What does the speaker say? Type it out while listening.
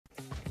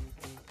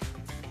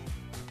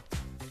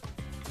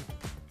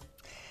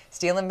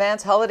Steel and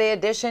Vance Holiday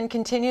Edition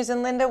continues.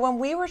 And Linda, when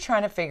we were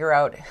trying to figure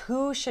out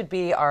who should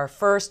be our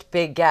first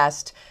big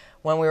guest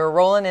when we were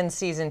rolling in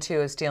season 2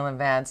 of Steel and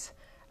Vance,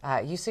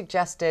 you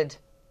suggested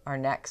our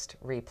next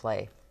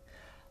replay.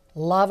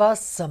 Love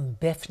us some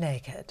Bif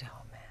Naked.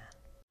 Oh, man.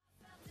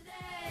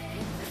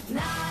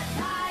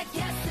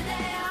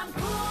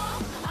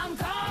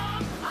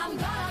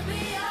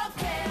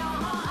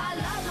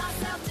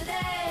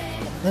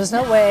 There's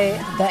no way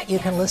that you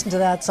can listen to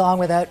that song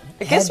without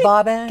head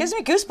bobbing. It gives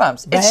me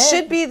goosebumps. Right? It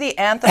should be the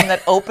anthem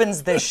that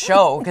opens this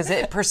show because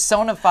it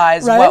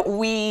personifies what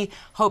we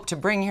hope to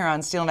bring here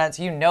on Steel and Vance.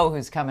 You know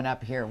who's coming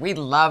up here. We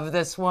love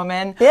this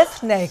woman.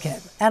 Bif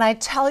Naked. And I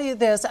tell you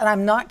this, and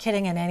I'm not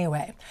kidding in any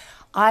way.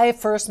 I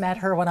first met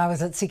her when I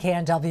was at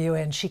CKNW,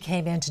 and she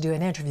came in to do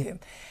an interview.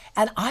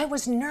 And I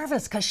was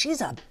nervous because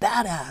she's a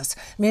badass.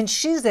 I mean,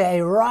 she's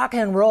a rock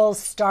and roll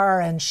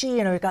star, and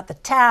she, got the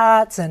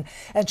tats, and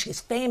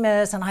she's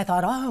famous. And I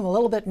thought, oh, I'm a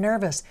little bit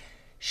nervous.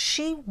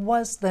 She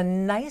was the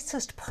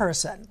nicest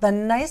person, the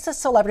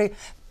nicest celebrity.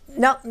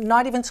 No,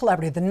 not even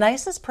celebrity. The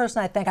nicest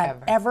person I think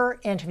I've ever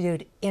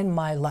interviewed in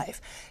my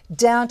life.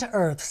 Down to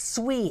earth,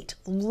 sweet,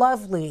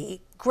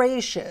 lovely,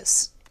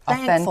 gracious,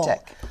 thankful.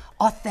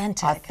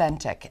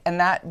 Authentic. And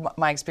that,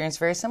 my experience,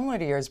 very similar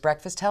to yours.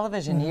 Breakfast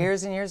television,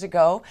 years and years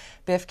ago,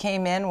 Bif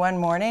came in one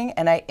morning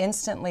and I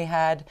instantly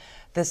had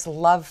this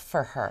love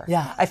for her.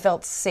 Yeah. I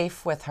felt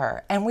safe with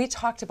her. And we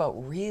talked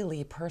about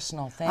really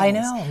personal things. I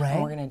know, right?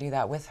 And we're going to do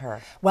that with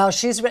her. Well,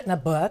 she's written a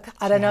book.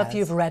 I don't know if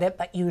you've read it,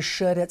 but you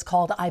should. It's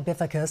called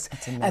Ibificus.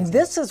 It's amazing. And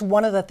this is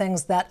one of the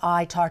things that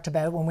I talked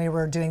about when we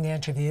were doing the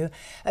interview.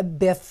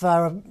 Bif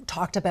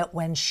talked about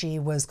when she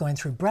was going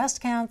through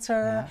breast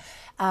cancer.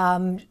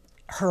 Yeah.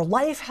 Her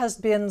life has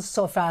been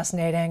so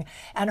fascinating,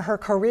 and her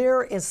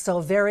career is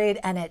so varied,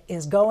 and it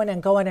is going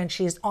and going, and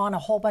she's on a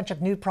whole bunch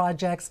of new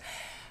projects.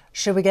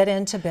 Should we get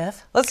into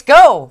Bif? Let's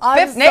go.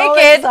 I'm Bif Naked. so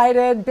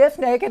excited. Bif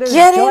Naked is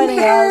joining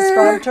us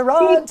from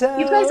Toronto.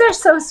 You guys are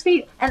so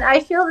sweet, and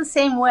I feel the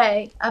same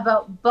way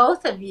about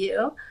both of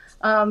you.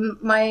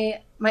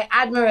 My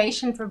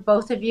admiration for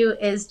both of you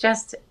is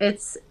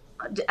it's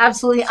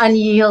absolutely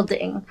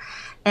unyielding.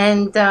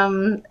 And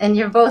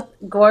you're both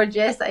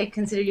gorgeous. I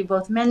consider you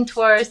both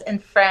mentors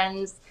and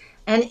friends,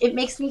 and it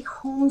makes me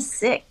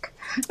homesick.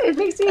 It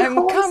makes me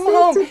homesick. Come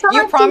home.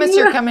 You promise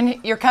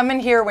you're coming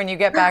here when you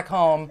get back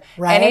home.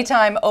 Right.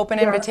 Anytime, open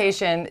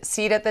invitation,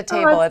 seat at the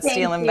table at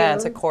Steel and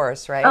Vance, of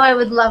course, right? Oh, I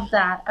would love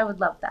that. I would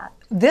love that.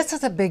 This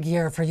is a big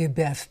year for you,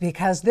 Bif,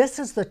 because this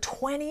is the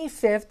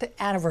 25th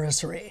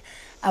anniversary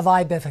of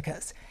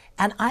Ibificus.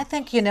 And I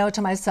think,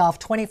 to myself,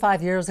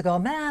 25 years ago,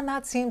 man,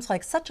 that seems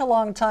like such a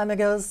long time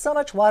ago, so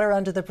much water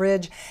under the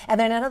bridge. And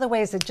then in other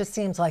ways, it just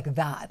seems like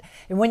that.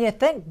 And when you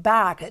think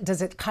back,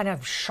 does it kind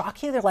of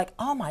shock you? They're like,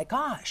 oh my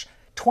gosh,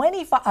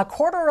 a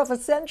quarter of a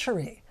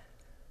century.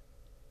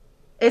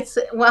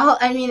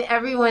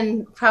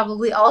 Everyone,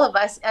 probably all of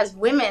us as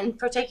women,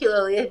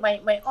 particularly,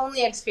 my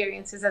only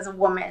experiences as a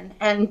woman.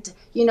 And,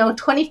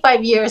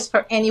 25 years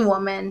for any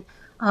woman,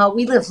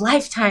 we live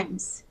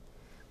lifetimes.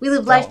 We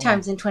live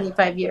lifetimes in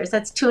 25 years.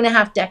 That's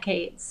 2.5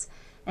 decades.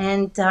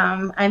 And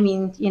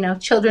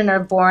children are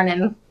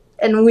born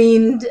and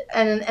weaned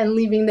and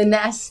leaving the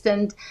nest.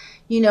 And,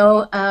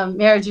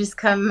 marriages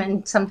come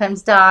and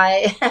sometimes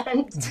die.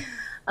 And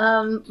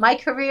my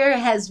career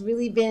has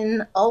really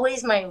been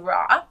always my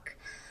rock.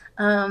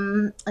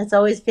 It's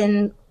always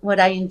been what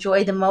I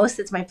enjoy the most.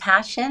 It's my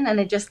passion, and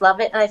I just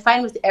love it. And I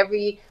find with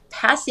every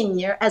passing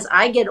year, as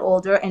I get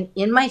older and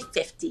in my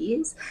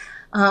 50s,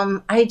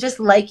 I just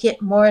like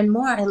it more and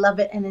more. I love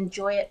it and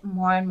enjoy it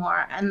more and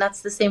more. And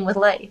that's the same with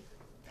life.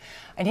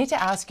 I need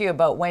to ask you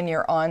about when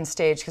you're on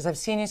stage, because I've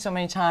seen you so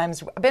many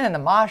times. I've been in the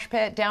mosh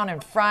pit, down in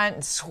front,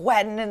 and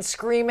sweating and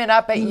screaming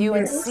up at you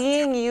and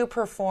seeing you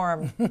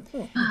perform.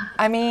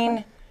 I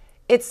mean,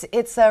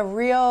 it's a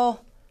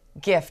real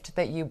gift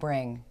that you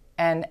bring.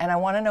 And I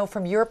want to know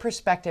from your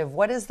perspective,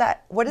 what is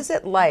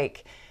it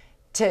like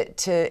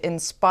to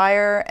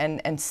inspire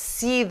and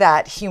see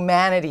that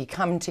humanity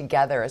come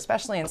together,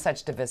 especially in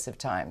such divisive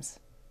times?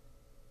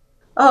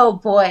 Oh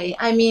boy.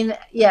 I mean,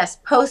 yes,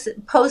 post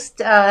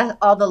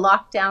all the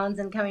lockdowns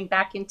and coming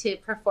back into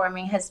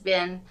performing has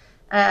been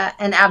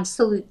an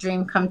absolute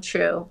dream come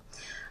true.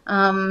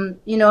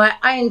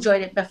 I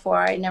enjoyed it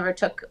before. I never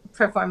took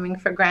performing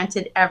for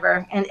granted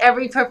ever. And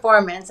every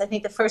performance, I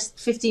think the first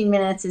 15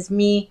 minutes is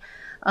me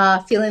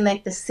feeling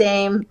like the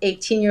same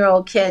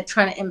 18-year-old kid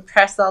trying to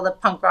impress all the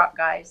punk rock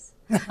guys.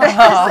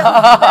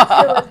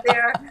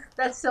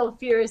 That still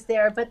fear is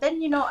there. But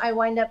then, I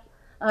wind up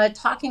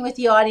talking with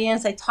the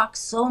audience. I talk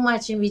so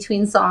much in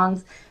between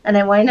songs, and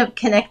I wind up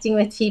connecting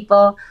with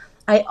people.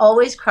 I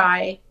always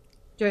cry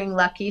during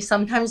Lucky,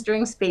 sometimes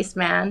during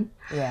Spaceman.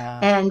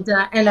 Yeah.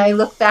 And I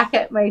look back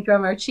at my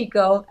drummer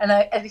Chico, and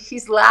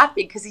he's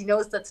laughing because he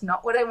knows that's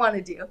not what I want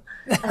to do.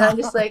 And I'm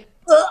just like,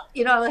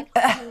 I'm like,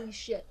 holy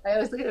shit. I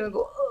always look at him and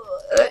go,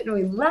 and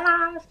we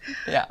laugh.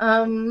 Yeah.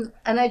 And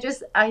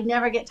I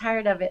never get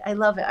tired of it. I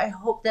love it. I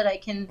hope that I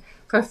can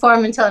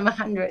perform until I'm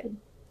 100.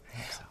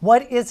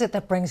 What is it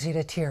that brings you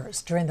to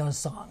tears during those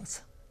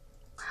songs?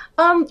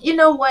 You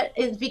know what?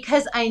 It's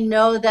because I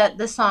know that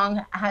the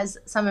song has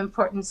some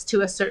importance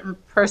to a certain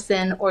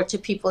person or to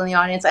people in the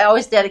audience. I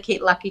always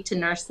dedicate Lucky to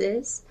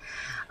nurses.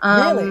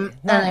 Really?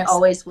 And I Nice.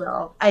 always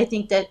will. I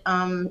think that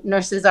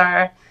nurses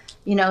are,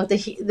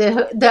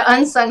 the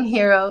unsung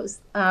heroes,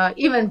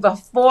 even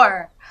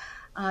before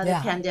the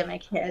Yeah.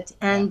 pandemic hit,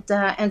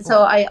 Yeah. and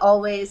so I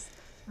always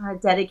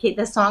dedicate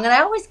this song, and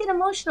I always get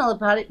emotional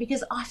about it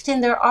because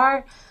often there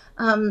are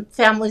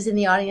families in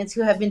the audience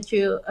who have been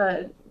through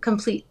a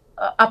complete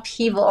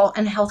upheaval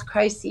and health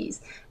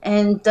crises,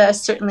 and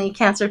certainly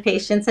cancer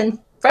patients and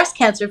breast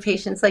cancer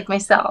patients like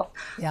myself,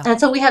 Yeah. and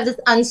so we have this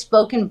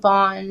unspoken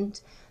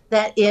bond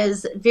that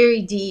is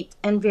very deep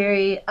and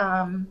very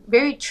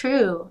very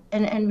true,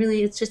 and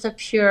really it's just a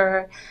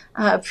pure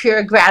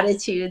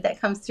gratitude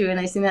that comes through, and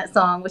I sing that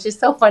song, which is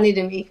so funny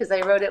to me because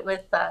I wrote it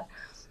with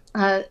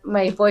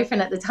my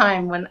boyfriend at the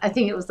time, when I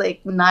think it was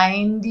like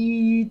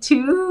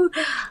 92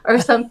 or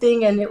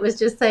something, and it was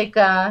just like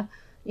a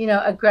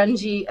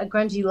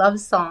grungy love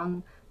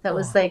song that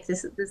was Oh. like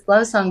this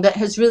love song that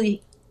has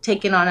really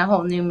taken on a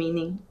whole new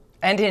meaning.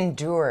 And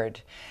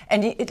endured.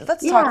 And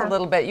let's talk a Yeah.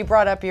 little bit. You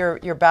brought up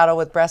your battle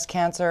with breast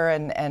cancer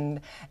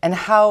and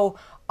how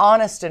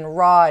honest and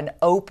raw and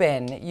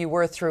open you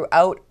were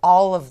throughout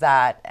all of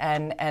that.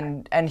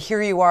 And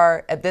here you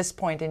are at this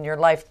point in your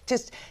life.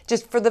 Just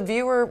for the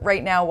viewer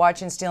right now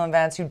watching Steele and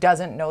Vance who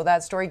doesn't know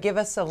that story, give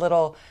us a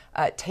little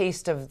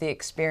taste of the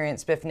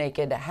experience Bif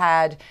Naked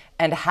had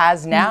and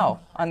has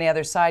now on the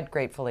other side,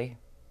 gratefully.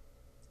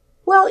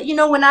 Well,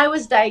 when I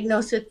was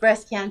diagnosed with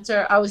breast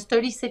cancer, I was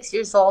 36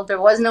 years old.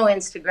 There was no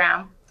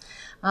Instagram.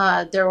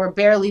 There were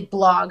barely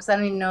blogs. I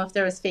don't even know if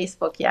there was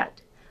Facebook yet,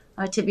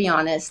 to be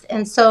honest.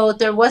 And so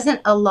there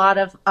wasn't a lot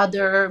of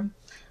other,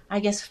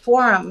 I guess,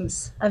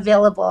 forums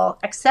available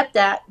except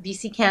at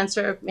BC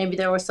Cancer. Maybe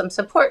there were some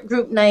support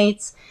group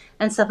nights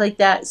and stuff like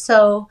that.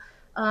 So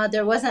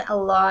there wasn't a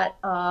lot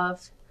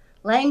of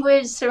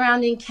language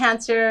surrounding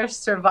cancer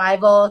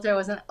survival. There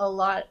wasn't a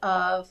lot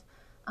of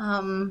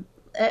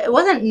it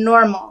wasn't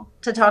normal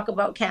to talk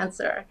about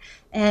cancer.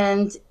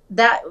 And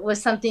that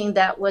was something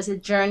that was a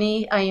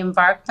journey I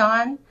embarked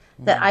on,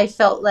 that I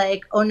felt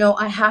like, oh no,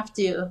 I have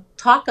to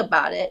talk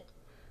about it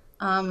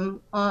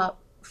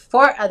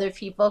for other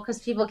people, because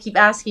people keep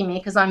asking me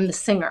because I'm the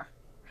singer.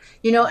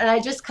 And I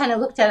just kind of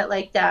looked at it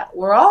like that.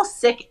 We're all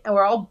sick and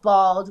we're all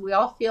bald. We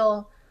all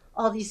feel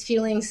all these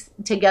feelings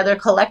together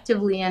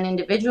collectively and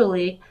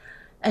individually,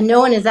 and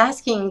no one is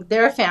asking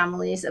their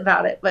families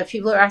about it, but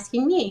people are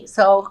asking me.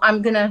 So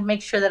I'm going to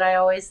make sure that I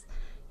always,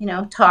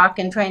 talk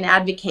and try and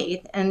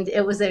advocate. And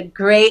it was a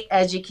great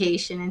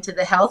education into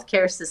the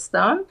healthcare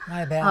system,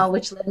 I bet.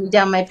 which led me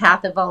down my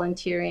path of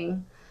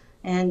volunteering.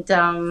 And,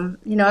 I'm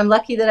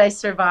lucky that I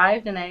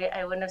survived, and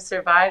I wouldn't have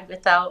survived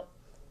without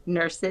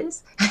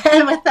nurses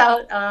and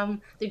without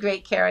the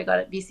great care I got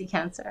at BC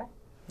Cancer.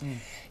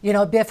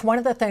 Biff, one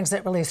of the things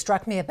that really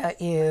struck me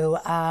about you,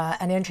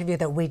 an interview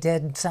that we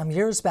did some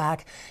years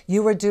back,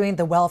 you were doing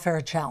the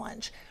welfare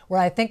challenge, where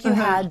I think you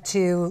had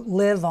to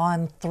live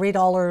on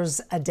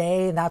 $3 a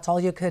day, and that's all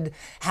you could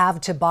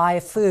have to buy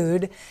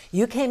food.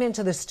 You came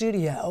into the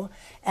studio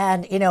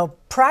and,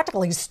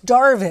 practically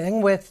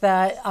starving with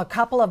a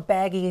couple of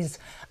baggies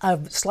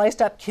of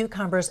sliced up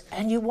cucumbers,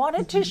 and you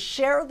wanted to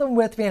share them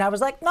with me. And I was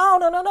like, no,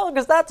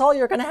 because that's all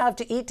you're going to have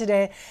to eat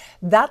today.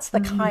 That's the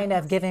kind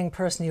of giving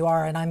person you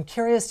are. And I'm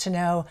curious to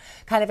know,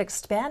 kind of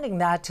expanding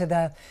that to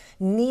the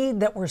need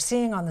that we're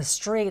seeing on the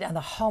street and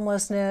the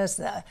homelessness,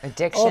 the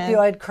Addiction,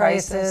 opioid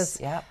crisis.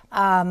 Yeah.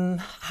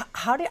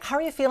 How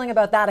are you feeling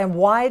about that? And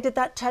why did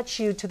that touch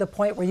you to the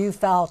point where you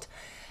felt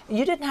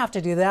you didn't have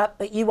to do that,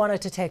 but you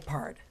wanted to take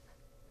part?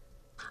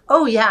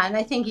 Oh, yeah. And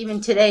I think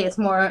even today it's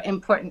more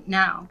important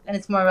now, and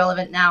it's more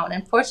relevant now. And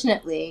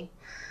unfortunately,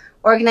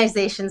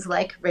 organizations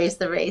like Raise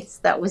the Race,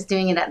 that was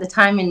doing it at the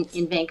time in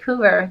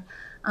Vancouver,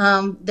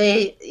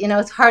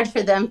 it's hard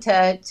for them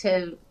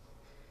to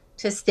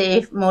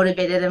stay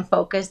motivated and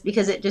focused,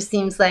 because it just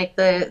seems like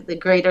the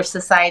greater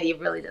society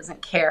really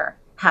doesn't care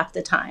half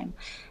the time.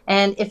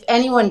 And if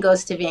anyone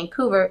goes to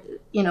Vancouver,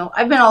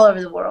 I've been all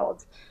over the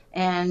world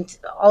and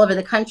all over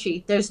the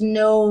country. There's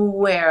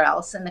nowhere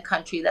else in the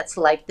country that's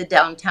like the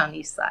downtown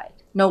east side.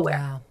 Nowhere.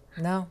 Wow.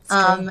 No, it's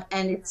true.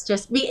 And it's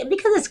just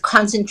because it's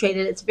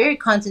concentrated, it's very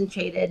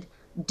concentrated,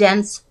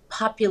 dense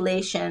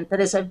population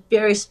that is a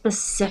very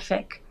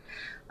specific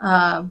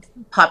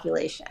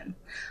population.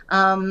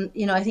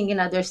 I think in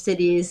other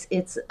cities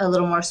it's a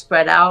little more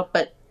spread out,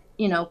 but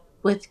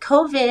with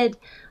COVID,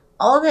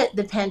 all that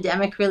the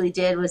pandemic really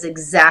did was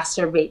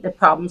exacerbate the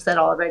problems that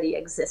already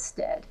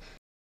existed.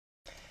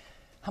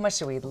 How much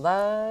do we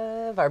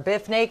love our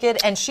Bif Naked?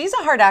 And she's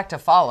a hard act to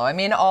follow. I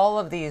mean, all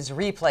of these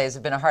replays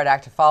have been a hard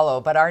act to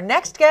follow, but our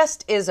next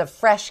guest is a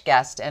fresh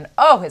guest, and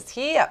oh, is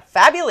he a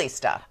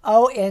fabulista.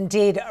 Oh,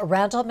 indeed.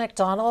 Randall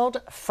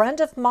McDonald, friend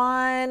of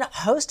mine,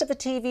 host of a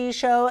TV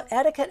show,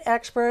 etiquette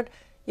expert.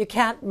 You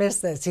can't miss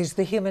this. He's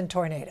the human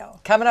tornado.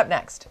 Coming up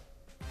next.